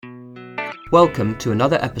Welcome to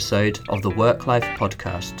another episode of the WorkLife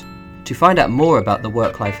podcast. To find out more about the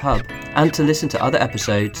WorkLife Hub and to listen to other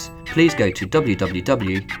episodes, please go to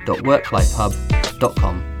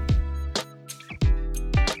www.worklifehub.com.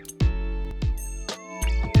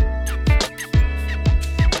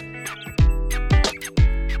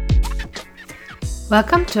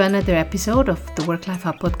 Welcome to another episode of the WorkLife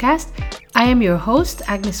Hub podcast. I am your host,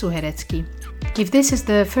 Agnes Uheretsky. If this is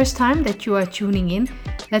the first time that you are tuning in,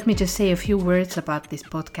 let me just say a few words about this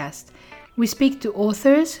podcast. We speak to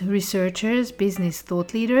authors, researchers, business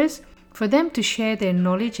thought leaders, for them to share their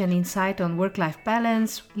knowledge and insight on work-life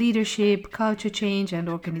balance, leadership, culture change, and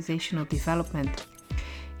organizational development.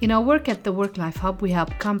 In our work at the WorkLife Hub, we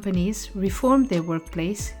help companies reform their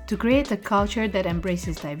workplace to create a culture that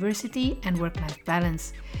embraces diversity and work-life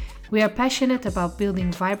balance. We are passionate about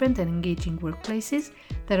building vibrant and engaging workplaces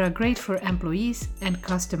that are great for employees and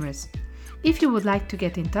customers. If you would like to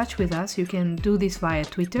get in touch with us, you can do this via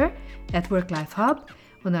Twitter at WorkLife Hub,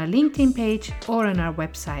 on our LinkedIn page, or on our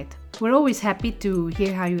website. We're always happy to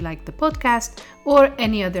hear how you like the podcast or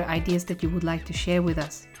any other ideas that you would like to share with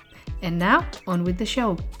us. And now, on with the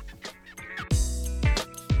show.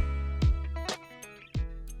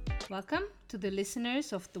 Welcome to the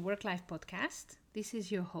listeners of the WorkLife podcast. This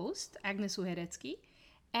is your host, Agnes Uheretsky,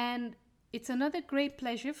 and it's another great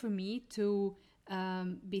pleasure for me to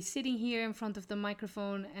be sitting here in front of the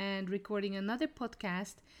microphone and recording another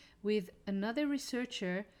podcast with another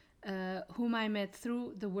researcher whom I met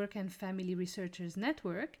through the Work and Family Researchers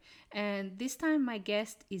Network. And this time my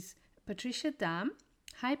guest is Patty Dahm.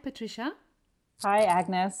 Hi, Patricia. Hi,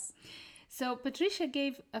 Agnes. So Patricia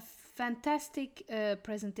gave a fantastic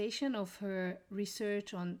presentation of her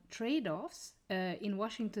research on trade-offs in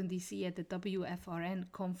Washington, D.C. at the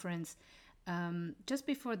WFRN conference just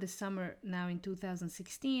before the summer now in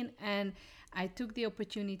 2016. And I took the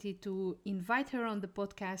opportunity to invite her on the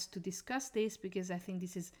podcast to discuss this because I think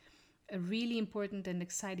this is a really important and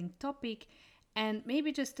exciting topic. And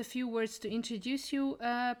maybe just a few words to introduce you,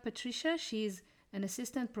 Patricia. She's an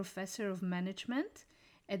assistant professor of management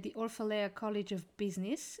at the Orfalea College of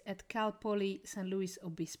Business at Cal Poly San Luis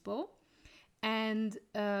Obispo. And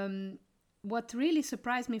what really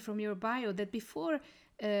surprised me from your bio, that before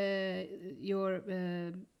your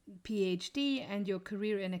PhD and your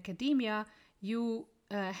career in academia, you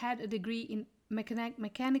had a degree in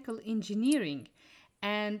mechanical engineering.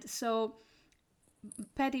 And so,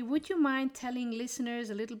 Patty, would you mind telling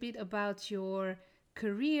listeners a little bit about your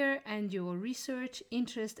career and your research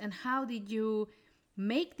interest, and how did you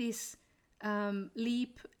make this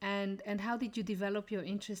leap, and how did you develop your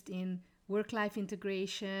interest in work-life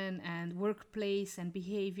integration and workplace and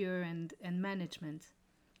behavior and management?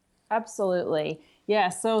 Absolutely. Yeah.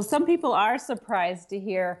 So some people are surprised to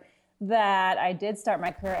hear that I did start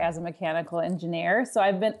my career as a mechanical engineer. So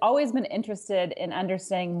I've always been interested in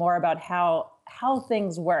understanding more about how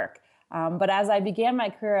things work. But as I began my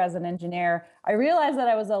career as an engineer, I realized that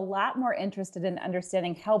I was a lot more interested in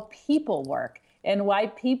understanding how people work and why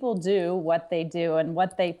people do what they do and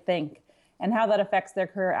what they think and how that affects their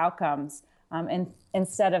career outcomes,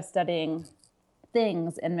 instead of studying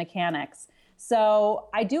things in mechanics. So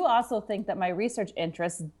I do also think that my research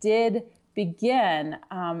interests did begin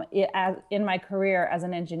in my career as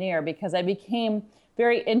an engineer, because I became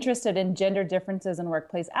very interested in gender differences in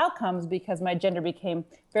workplace outcomes because my gender became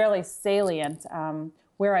fairly salient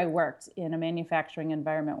where I worked in a manufacturing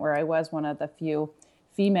environment where I was one of the few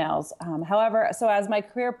females. However, so as my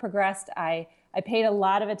career progressed, I paid a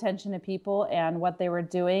lot of attention to people and what they were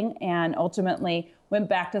doing, and ultimately went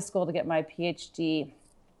back to school to get my PhD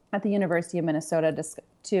at the University of Minnesota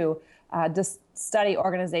to study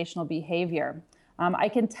organizational behavior. I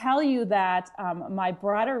can tell you that my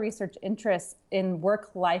broader research interests in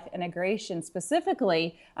work-life integration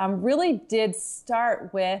specifically really did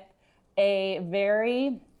start with a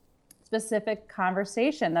very specific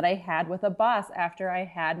conversation that I had with a boss after I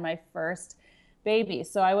had my first baby.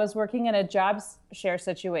 So I was working in a job share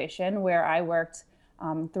situation where I worked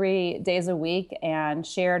 3 days a week and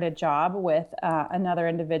shared a job with another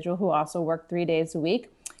individual who also worked 3 days a week.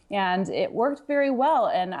 And it worked very well.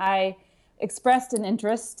 And I expressed an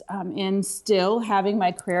interest in still having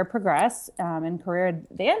my career progress in career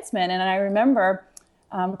advancement. And I remember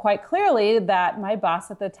quite clearly that my boss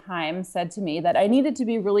at the time said to me that I needed to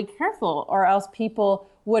be really careful, or else people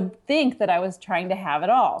would think that I was trying to have it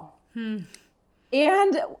all. And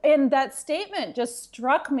that statement just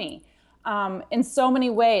struck me in so many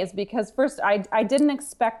ways, because first, I didn't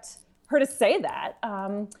expect her to say that.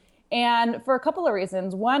 And for a couple of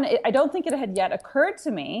reasons. One, I don't think it had yet occurred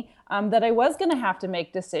to me that I was going to have to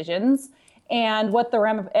make decisions and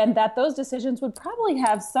and that those decisions would probably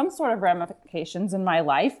have some sort of ramifications in my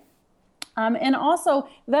life. And also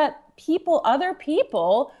that other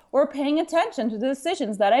people were paying attention to the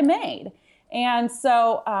decisions that I made. And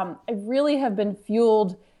so I really have been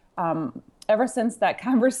fueled ever since that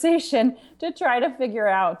conversation to try to figure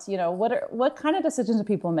out, what kind of decisions do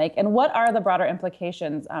people make and what are the broader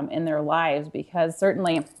implications in their lives, because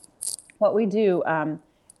certainly what we do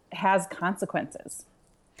has consequences.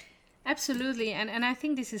 Absolutely. And I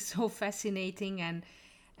think this is so fascinating,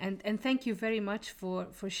 and thank you very much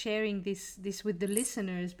for sharing this with the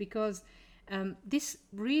listeners, because this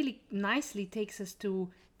really nicely takes us to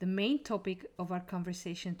the main topic of our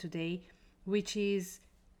conversation today, which is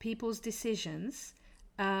people's decisions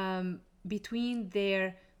between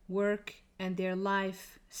their work and their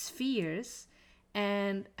life spheres,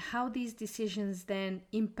 and how these decisions then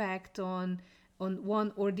impact on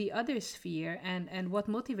one or the other sphere, and what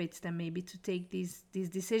motivates them maybe to take these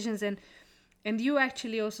decisions. And you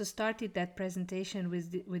actually also started that presentation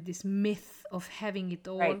with this myth of having it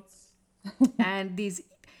all, right. and this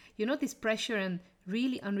pressure and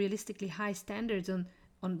really unrealistically high standards on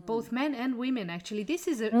both men and women. Actually, this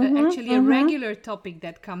is a regular topic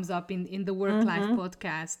that comes up in the WorkLife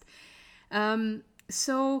podcast.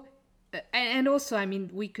 So, and also, I mean,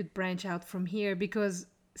 we could branch out from here, because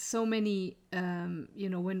so many,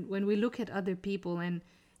 when we look at other people and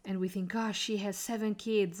we think, gosh, she has 7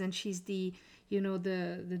 kids and she's the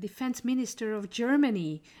defense minister of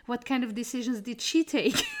Germany. What kind of decisions did she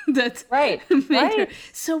take that made her?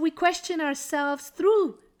 So we question ourselves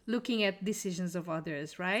through looking at decisions of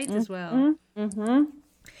others, right? As well.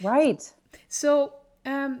 Right. So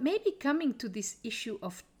maybe coming to this issue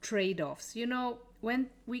of trade-offs, when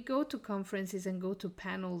we go to conferences and go to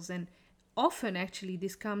panels, and often actually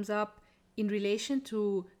this comes up in relation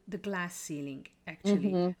to the glass ceiling,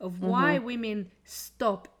 actually, of why women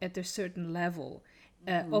stop at a certain level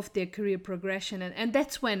of their career progression. And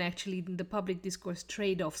that's when actually in the public discourse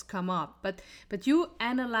trade-offs come up. But you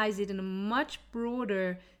analyze it in a much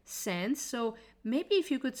broader sense. So maybe if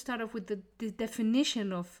you could start off with the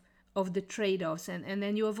definition of the trade-offs, and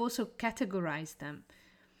then you have also categorized them.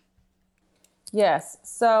 Yes.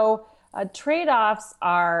 So trade-offs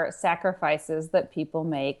are sacrifices that people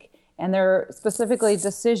make, and they're specifically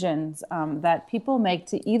decisions that people make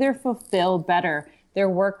to either fulfill better their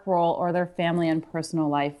work role or their family and personal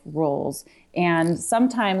life roles. And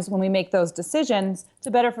sometimes when we make those decisions to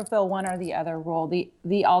better fulfill one or the other role,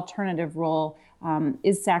 the alternative role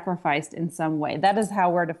is sacrificed in some way. That is how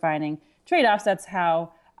we're defining trade-offs. That's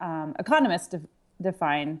how economists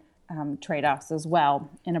define trade-offs as well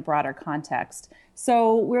in a broader context.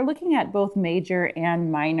 So we're looking at both major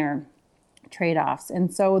and minor trade-offs.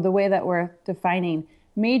 And so the way that we're defining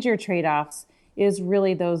major trade-offs is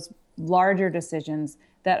really those larger decisions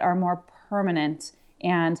that are more permanent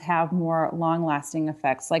and have more long-lasting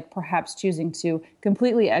effects, like perhaps choosing to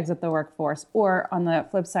completely exit the workforce, or on the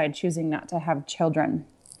flip side, choosing not to have children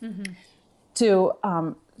to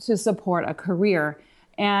support a career.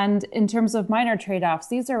 And in terms of minor trade-offs,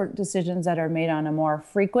 these are decisions that are made on a more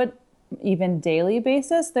frequent, even daily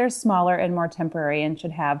basis. They're smaller and more temporary and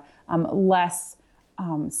should have less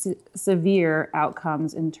severe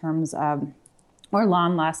outcomes in terms of, or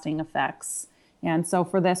long-lasting effects. And so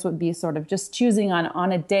for this would be sort of just choosing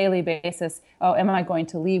on a daily basis, am I going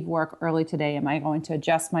to leave work early today? Am I going to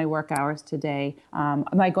adjust my work hours today?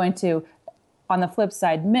 Am I going to, on the flip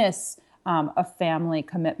side, miss a family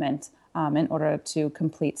commitment in order to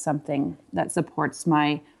complete something that supports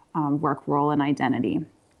my work role and identity?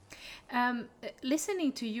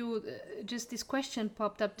 Listening to you, just this question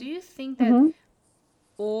popped up. Do you think that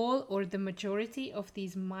all or the majority of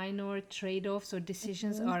these minor trade-offs or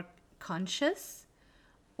decisions are conscious,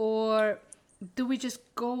 or do we just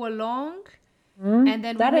go along and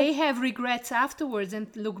then we may have regrets afterwards and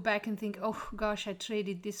look back and think, oh gosh, I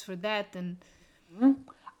traded this for that? And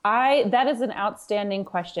that is an outstanding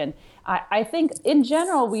question. I think in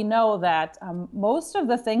general, we know that most of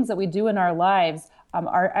the things that we do in our lives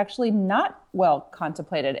are actually not well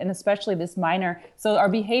contemplated, and especially this minor. So our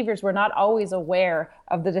behaviors, we're not always aware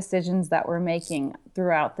of the decisions that we're making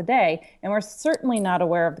throughout the day, and we're certainly not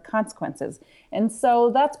aware of the consequences. And so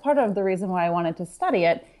that's part of the reason why I wanted to study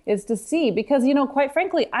it, is to see, because, quite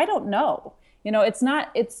frankly, I don't know.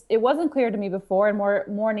 It wasn't clear to me before, and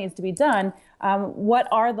more needs to be done. What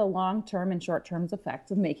are the long-term and short-term effects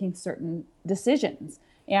of making certain decisions?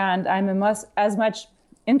 And I'm as much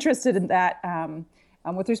interested in that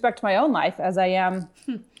with respect to my own life as I am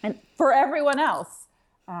and for everyone else,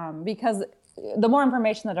 because the more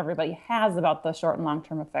information that everybody has about the short and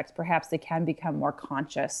long-term effects, perhaps they can become more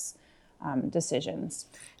conscious decisions.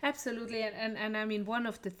 Absolutely. And I mean, one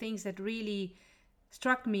of the things that really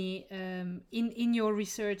struck me in your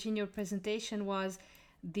research, in your presentation, was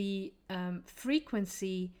the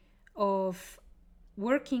frequency of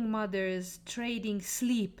working mothers trading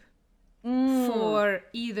sleep for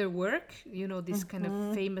either work, this kind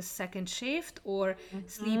of famous second shift, or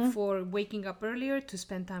sleep for waking up earlier to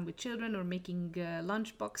spend time with children or making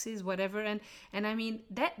lunch boxes, whatever. And I mean,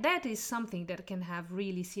 that is something that can have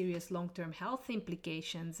really serious long-term health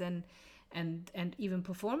implications and even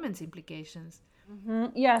performance implications.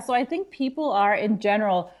 Yeah, so I think people are in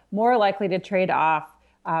general more likely to trade off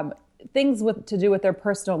things to do with their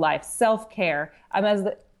personal life, self-care,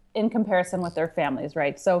 in comparison with their families,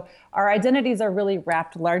 right? So our identities are really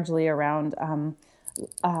wrapped largely around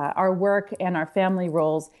our work and our family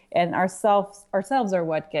roles, and ourselves are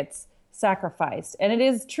what gets sacrificed. And it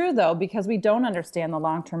is true, though, because we don't understand the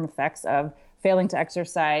long-term effects of failing to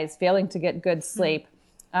exercise, failing to get good sleep.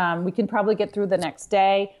 We can probably get through the next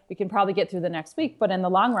day, we can probably get through the next week, but in the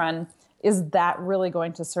long run, is that really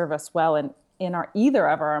going to serve us well in either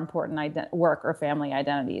of our important work or family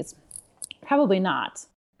identities? Probably not.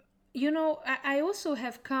 I also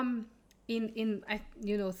have come in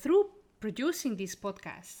through producing these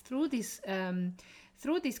podcasts, through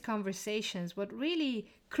these conversations, what really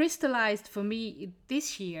crystallized for me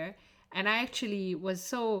this year, and I actually was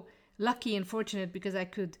so lucky and fortunate because I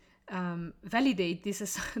could validate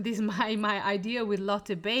this my idea with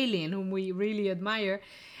Lotte Bailey, whom we really admire,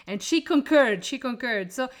 and she concurred.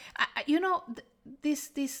 So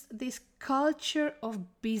this culture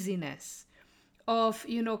of busyness, of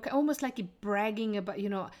almost like bragging about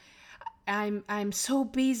I'm so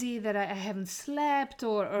busy that I haven't slept,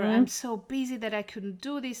 or I'm so busy that I couldn't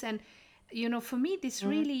do this. And for me this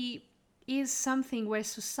really is something where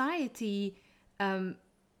society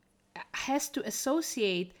has to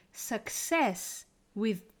associate success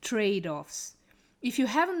with trade-offs. If you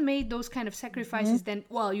haven't made those kind of sacrifices, then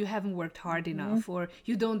you haven't worked hard enough, or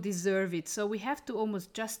you don't deserve it. So we have to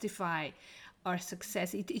almost justify our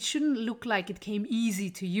success. It shouldn't look like it came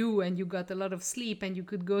easy to you and you got a lot of sleep and you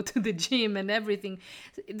could go to the gym and everything.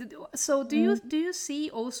 So do you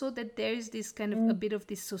see also that there is this kind of a bit of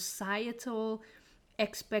this societal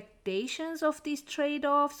expectations of these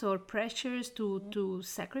trade-offs or pressures to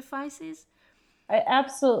sacrifices? I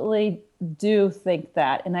absolutely do think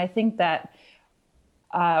that, and I think that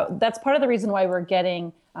that's part of the reason why we're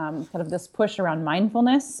getting kind of this push around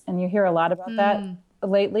mindfulness, and you hear a lot about that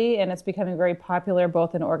lately, and it's becoming very popular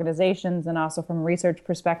both in organizations and also from a research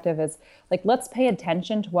perspective. Is like, let's pay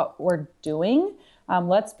attention to what we're doing.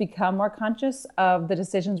 Let's become more conscious of the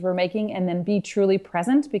decisions we're making, and then be truly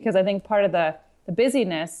present, because I think part of the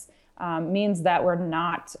busyness means that we're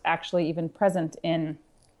not actually even present in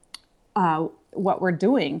what we're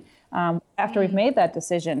doing after we've made that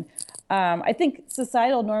decision. I think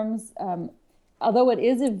societal norms, although it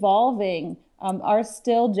is evolving, are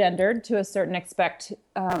still gendered to a certain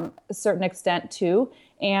extent too.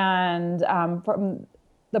 And from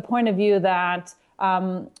the point of view that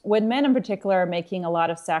when men in particular are making a lot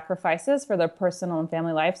of sacrifices for their personal and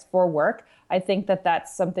family lives for work, I think that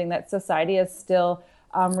that's something that society is still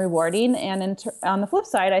rewarding. And on the flip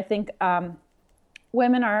side, I think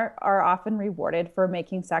women are often rewarded for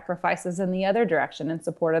making sacrifices in the other direction in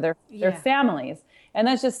support of their families. And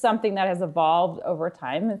that's just something that has evolved over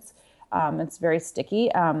time. It's very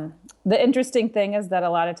sticky. The interesting thing is that a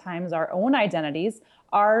lot of times our own identities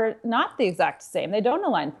are not the exact same. They don't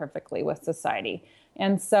align perfectly with society.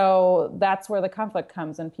 And so that's where the conflict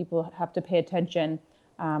comes, and people have to pay attention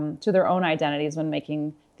to their own identities when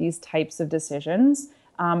making these types of decisions.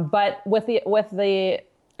 But with the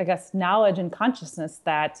I guess knowledge and consciousness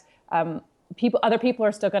that other people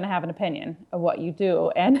are still going to have an opinion of what you do,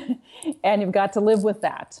 and you've got to live with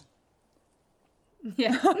that.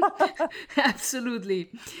 Yeah,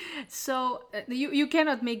 absolutely. So you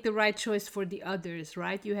cannot make the right choice for the others,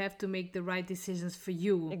 right? You have to make the right decisions for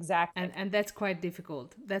you. Exactly. And that's quite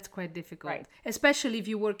difficult. Right. Especially if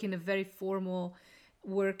you work in a very formal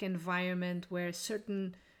work environment where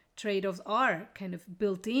certain trade-offs are kind of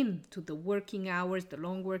built in to the working hours, the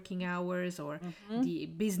long working hours, or the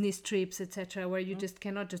business trips, etc., where you just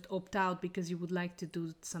cannot just opt out because you would like to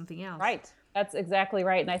do something else. Right. That's exactly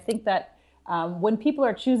right. And I think that when people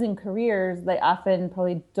are choosing careers, they often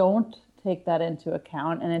probably don't take that into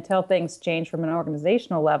account. And until things change from an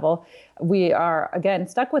organizational level, we are, again,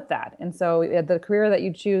 stuck with that. And so the career that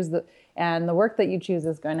you choose and the work that you choose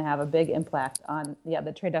is going to have a big impact on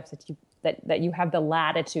the trade-offs that you have the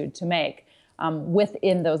latitude to make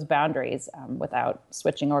within those boundaries without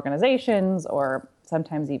switching organizations or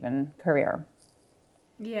sometimes even career.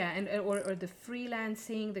 Yeah, and or the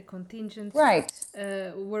freelancing, the contingent Right.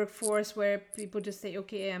 workforce where people just say,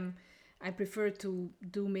 okay, I prefer to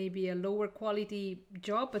do maybe a lower quality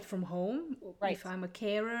job, but from home, Right. if I'm a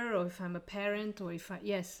carer or if I'm a parent or if I,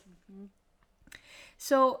 yes.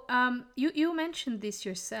 So you mentioned this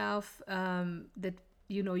yourself, that,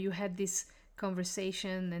 you know, you had this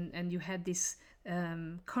conversation and you had this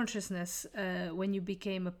consciousness when you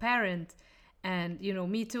became a parent. And, you know,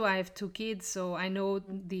 me too, I have two kids, so I know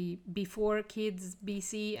the before kids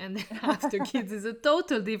BC and then after kids is a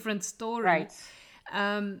total different story. Right.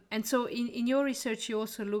 And so in your research, you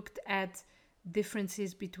also looked at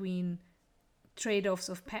differences between trade-offs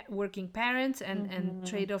of working parents and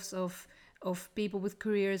trade-offs of people with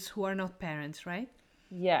careers who are not parents, right?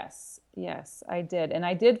 Yes, I did. And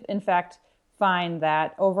I did, in fact, find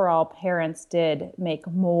that overall parents did make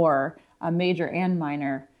more major and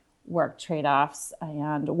minor work trade-offs,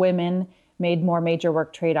 and women made more major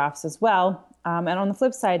work trade-offs as well. And on the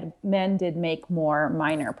flip side, men did make more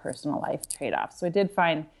minor personal life trade-offs. So I did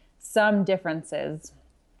find some differences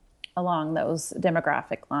along those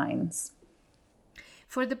demographic lines.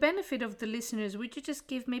 For the benefit of the listeners, would you just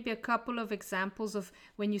give maybe a couple of examples of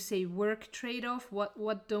when you say work trade-off,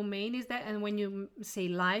 what domain is that? And when you say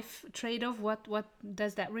life trade-off, what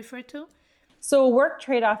does that refer to? So, a work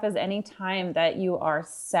trade off is any time that you are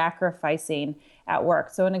sacrificing at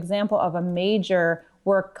work. So, an example of a major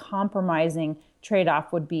work compromising trade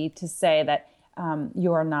off would be to say that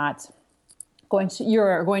you're going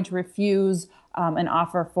to refuse an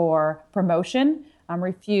offer for promotion,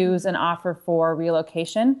 refuse an offer for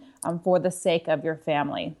relocation for the sake of your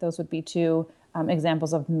family. Those would be two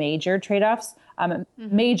examples of major trade offs.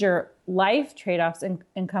 Major life trade offs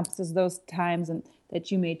encompasses those times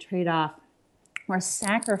that you may trade off or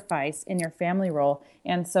sacrifice in your family role.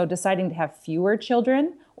 And so deciding to have fewer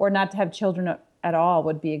children or not to have children at all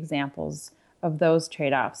would be examples of those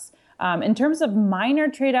trade-offs. In terms of minor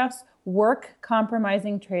trade-offs, work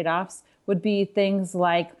compromising trade-offs would be things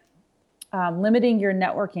like limiting your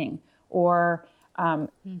networking or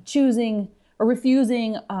choosing or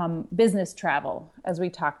refusing business travel, as we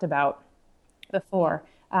talked about before.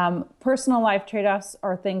 Personal life trade-offs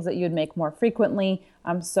are things that you'd make more frequently.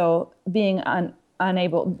 So being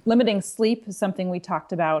limiting sleep is something we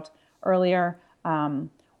talked about earlier,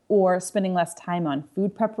 or spending less time on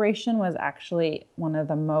food preparation was actually one of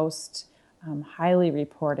the most highly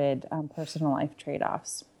reported personal life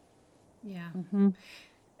trade-offs. Yeah.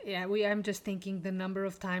 Yeah, I'm just thinking the number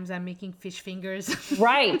of times I'm making fish fingers.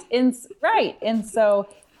 Right. And so,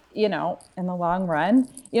 you know, in the long run,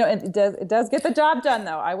 you know, it does get the job done,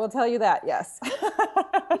 though. I will tell you that. Yes.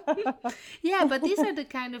 Yeah, but these are the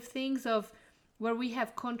kind of things of where we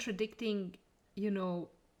have contradicting, you know,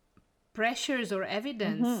 pressures or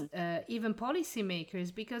evidence, even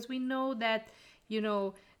policymakers, because we know that, you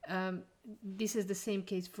know, this is the same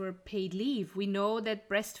case for paid leave. We know that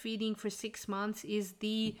breastfeeding for 6 months is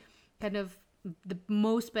the kind of the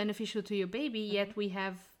most beneficial to your baby, yet we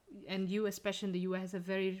have, and you, especially in the US, a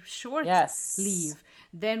very short leave.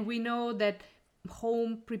 Then we know that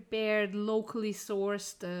home prepared, locally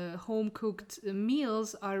sourced, home cooked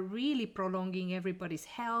meals are really prolonging everybody's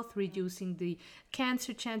health, reducing the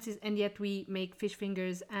cancer chances, and yet we make fish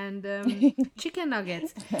fingers and chicken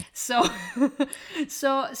nuggets. So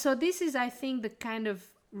so this is, I think, the kind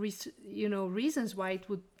of reasons why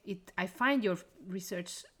I find your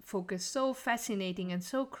research focus so fascinating and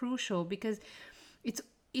so crucial, because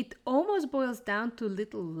it almost boils down to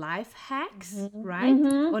little life hacks, right?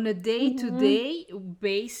 On a day-to-day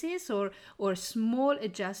basis, or small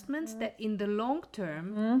adjustments that in the long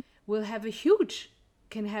term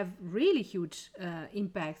can have really huge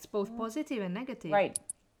impacts, both positive and negative. Right,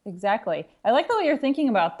 exactly. I like the way you're thinking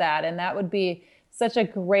about that, and that would be such a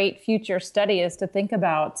great future study, is to think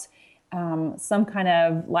about some kind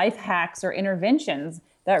of life hacks or interventions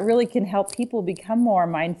that really can help people become more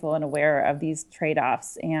mindful and aware of these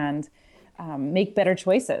trade-offs and make better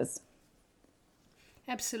choices.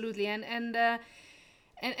 Absolutely, and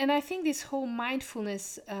I think this whole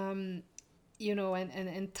mindfulness, you know,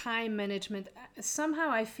 and time management,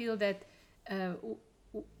 somehow I feel that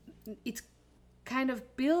it's kind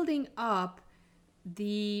of building up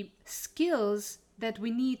the skills that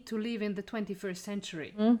we need to live in the 21st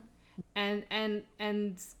century.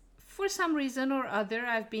 And for some reason or other,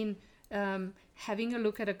 I've been having a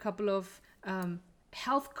look at a couple of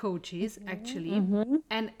health coaches actually,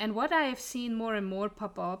 and what I have seen more and more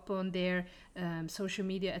pop up on their social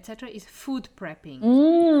media, etc., is food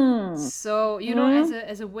prepping. So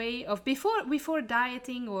as a way of before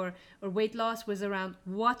dieting or weight loss was around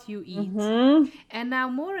what you eat, and now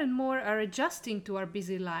more and more are adjusting to our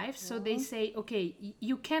busy lives. So they say, okay,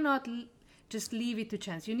 you cannot just leave it to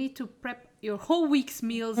chance. You need to prep your whole week's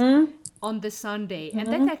meals on the Sunday. And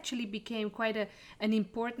that actually became quite an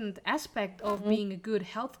important aspect of being a good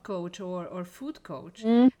health coach or food coach,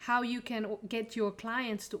 how you can get your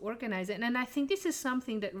clients to organize it. And I think this is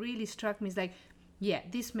something that really struck me. Is like, yeah,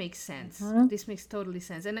 this makes sense. This makes totally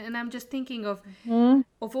sense. And I'm just thinking of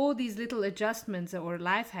all these little adjustments or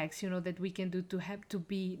life hacks, that we can do to have to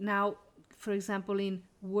be now, for example, in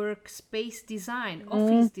workspace design,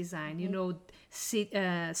 office design,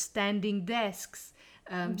 standing desks,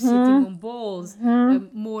 sitting on balls,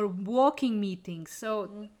 more walking meetings.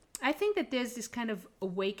 So I think that there's this kind of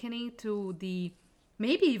awakening to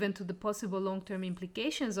maybe even to the possible long-term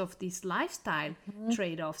implications of these lifestyle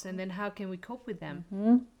trade-offs, and then how can we cope with them?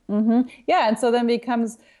 Yeah, and so then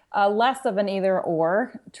becomes less of an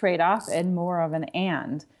either-or trade-off and more of an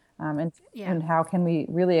and. And how can we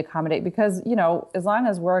really accommodate? Because, as long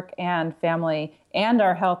as work and family and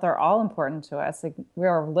our health are all important to us, we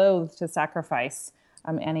are loath to sacrifice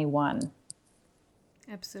any one.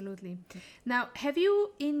 Absolutely. Now, have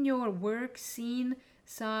you in your work seen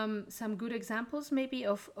some good examples maybe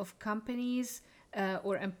of companies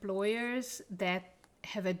or employers that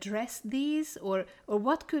have addressed these, or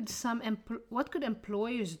what could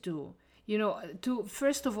employers do, to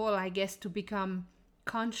first of all, I guess, to become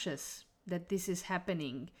conscious that this is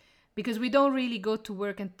happening? Because we don't really go to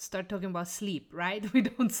work and start talking about sleep, right? We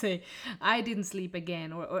don't say, I didn't sleep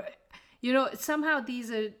again, or somehow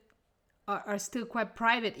these are still quite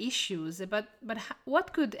private issues, but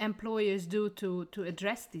what could employers do to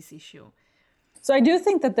address this issue? So I do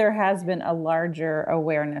think that there has been a larger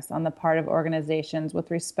awareness on the part of organizations with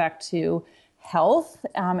respect to health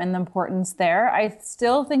and the importance there. I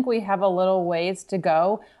still think we have a little ways to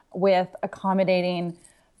go with accommodating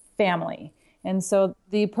family. And so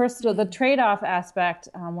the trade-off aspect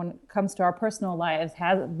when it comes to our personal lives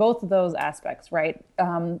has both of those aspects, right?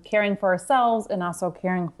 Caring for ourselves and also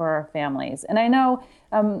caring for our families. And I know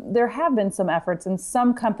there have been some efforts in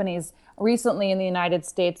some companies recently in the United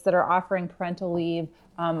States that are offering parental leave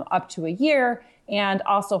up to a year, and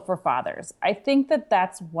also for fathers. I think that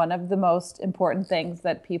that's one of the most important things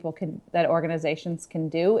that organizations can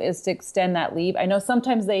do, is to extend that leave. I know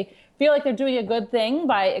sometimes they feel like they're doing a good thing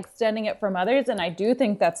by extending it from others, and I do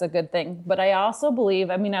think that's a good thing. But I also believe,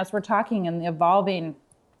 as we're talking in the evolving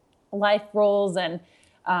life roles and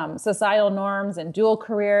societal norms and dual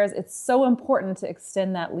careers, it's so important to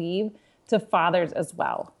extend that leave to fathers as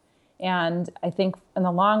well. And I think in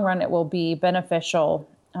the long run, it will be beneficial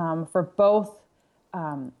for both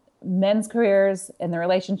men's careers and their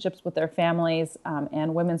relationships with their families,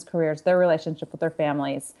 and women's careers, their relationship with their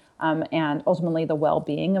families, and ultimately the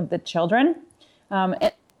well-being of the children.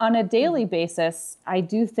 And on a daily basis, I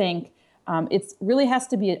do think it really has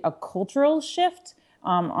to be a cultural shift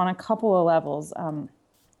on a couple of levels.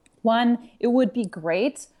 One, it would be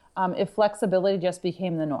great if flexibility just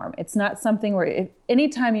became the norm. It's not something where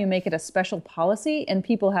anytime you make it a special policy and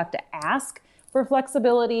people have to ask for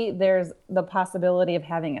flexibility, there's the possibility of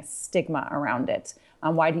having a stigma around it.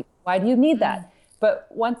 Why do you need that? But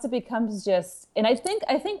once it becomes just, and I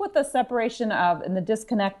think with the separation of and the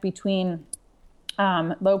disconnect between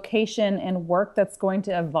location and work that's going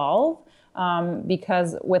to evolve,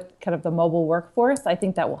 because with kind of the mobile workforce, I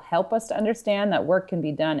think that will help us to understand that work can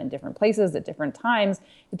be done in different places at different times.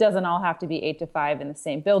 It doesn't all have to be 8 to 5 in the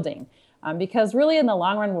same building. Because really in the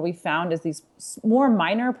long run, what we found is these more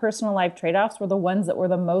minor personal life trade-offs were the ones that were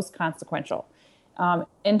the most consequential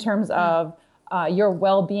in terms of your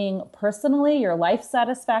well-being personally, your life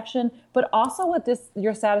satisfaction, but also with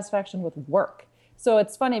your satisfaction with work. So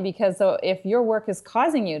it's funny because if your work is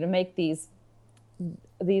causing you to make these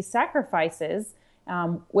sacrifices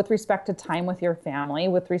with respect to time with your family,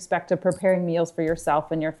 with respect to preparing meals for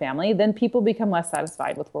yourself and your family, then people become less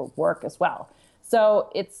satisfied with work as well. So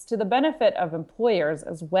it's to the benefit of employers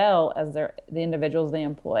as well as the individuals they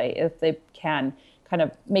employ if they can kind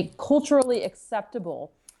of make culturally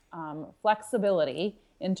acceptable flexibility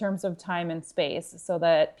in terms of time and space, so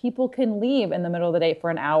that people can leave in the middle of the day for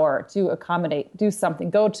an hour to accommodate, do something,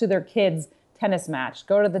 go to their kids' tennis match,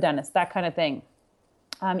 go to the dentist, that kind of thing,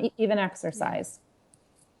 even exercise.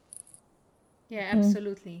 Yeah,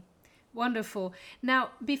 absolutely. Wonderful. Now,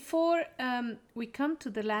 before we come to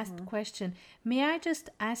the last question, may I just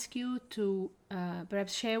ask you to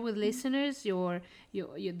perhaps share with listeners your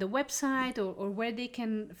the website or where they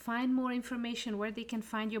can find more information, where they can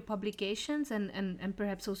find your publications, and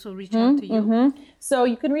perhaps also reach out to you? So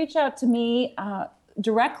you can reach out to me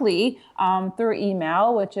directly through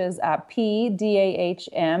email, which is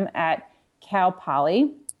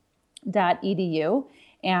pdahm@calpoly.edu,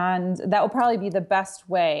 and that will probably be the best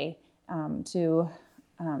way to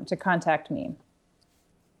contact me.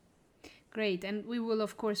 Great, and we will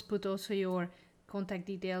of course put also your contact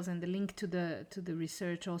details and the link to the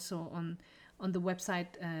research also on the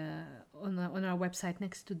website on our website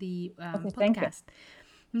next to the podcast.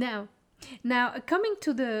 Now, coming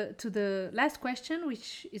to the last question,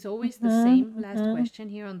 which is always the same last question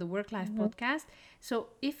here on the WorkLife podcast. So,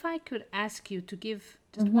 if I could ask you to give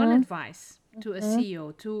just one advice to a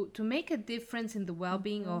CEO to make a difference in the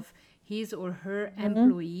well-being of his or her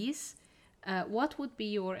employees, what would be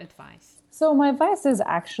your advice? So my advice is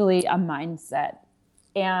actually a mindset.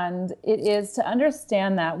 And it is to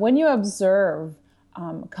understand that when you observe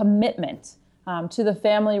commitment to the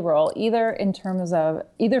family role, either in terms of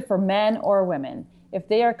either for men or women, if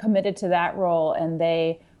they are committed to that role and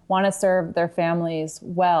they want to serve their families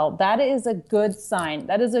well, that is a good sign.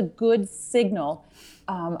 That is a good signal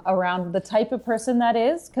around the type of person that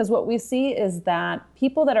is, because what we see is that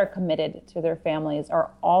people that are committed to their families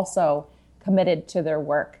are also committed to their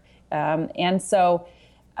work. And so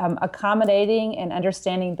accommodating and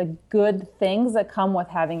understanding the good things that come with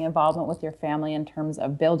having involvement with your family in terms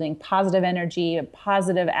of building positive energy, a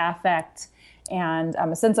positive affect, and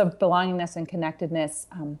a sense of belongingness and connectedness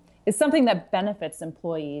is something that benefits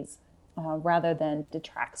employees rather than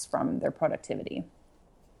detracts from their productivity.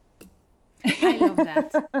 I love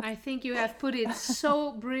that. I think you have put it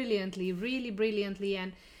so brilliantly, really brilliantly,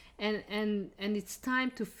 and it's time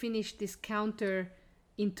to finish this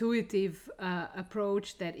counterintuitive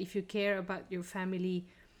approach that if you care about your family,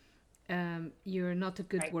 you're not a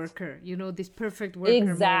good worker. You know, this perfect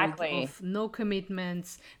worker mode of no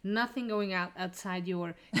commitments, nothing going outside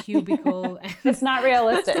your cubicle. It's not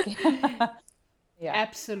realistic. Yeah.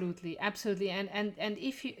 Absolutely. And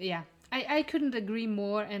if you, I couldn't agree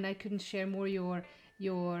more, and I couldn't share more your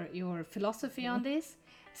philosophy on this.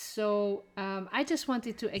 So I just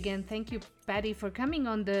wanted to again thank you, Patty, for coming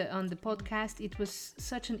on the podcast. It was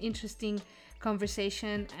such an interesting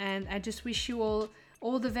conversation, and I just wish you all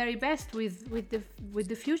the very best with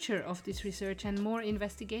the future of this research and more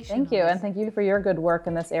investigation. Thank you, and thank you for your good work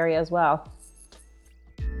in this area as well.